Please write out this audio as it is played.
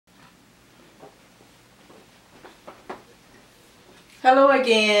Hello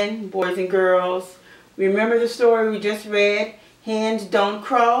again, boys and girls. Remember the story we just read, Hens Don't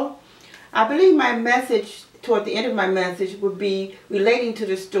Crow? I believe my message, toward the end of my message, would be relating to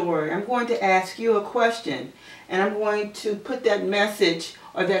the story. I'm going to ask you a question, and I'm going to put that message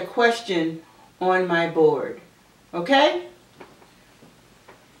or that question on my board. Okay?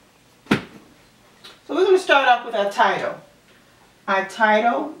 So we're going to start off with our title. Our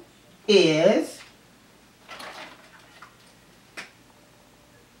title is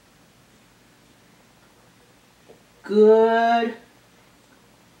Good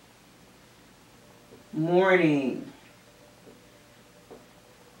morning.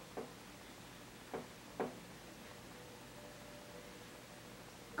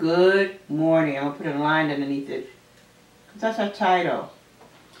 Good morning. I'm going to put a line underneath it, because that's our title.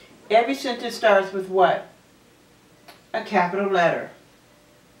 Every sentence starts with what? A capital letter.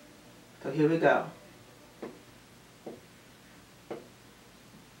 So here we go.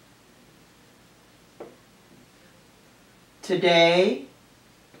 Today,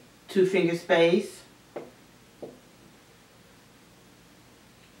 two-finger space,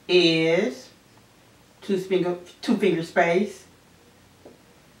 is, two-finger space,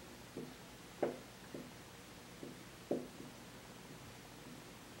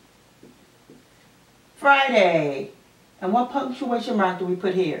 Friday. And what punctuation mark do we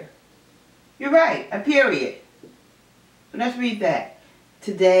put here? You're right, a period. So let's read that.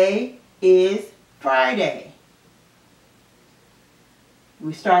 Today is Friday.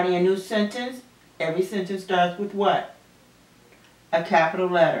 We're starting a new sentence. Every sentence starts with what? A capital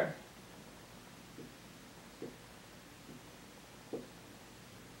letter.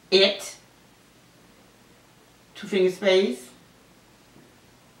 It, two-finger space,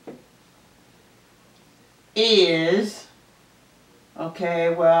 is,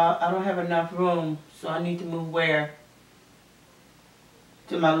 okay, well, I don't have enough room, so I need to move where?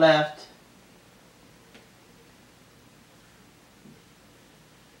 To my left.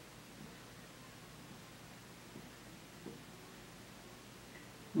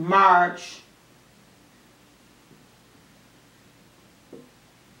 March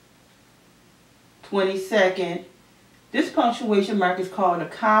 22nd. This punctuation mark is called a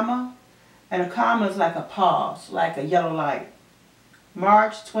comma, and a comma is like a pause, like a yellow light.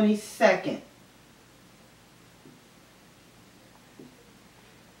 March 22nd,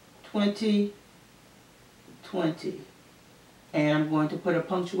 2020. And I'm going to put a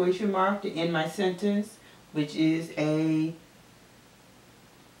punctuation mark to end my sentence, which is a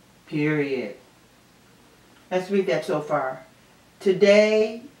period. Let's read that so far.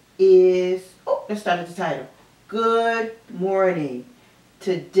 Today is, let's start at the title. Good morning.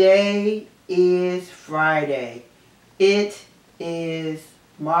 Today is Friday. It is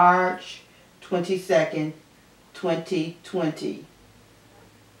March 22nd, 2020.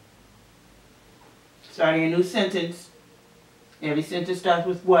 Starting a new sentence. Every sentence starts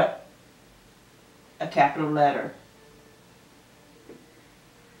with what? A capital letter.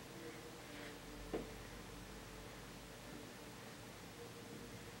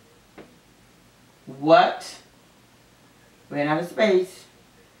 What? Ran out of space.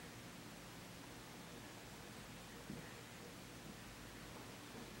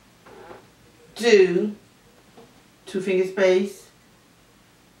 Do, two-finger space.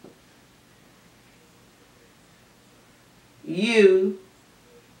 You,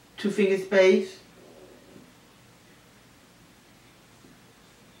 two-finger space.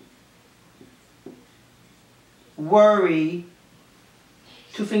 Worry,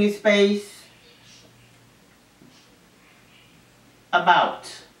 two-finger space. About.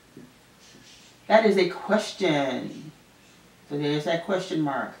 That is a question. So there's that question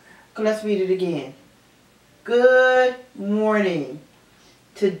mark. Okay, let's read it again. Good morning.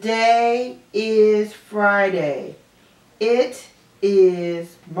 Today is Friday. It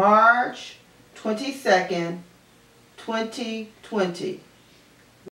is March 22nd, 2020.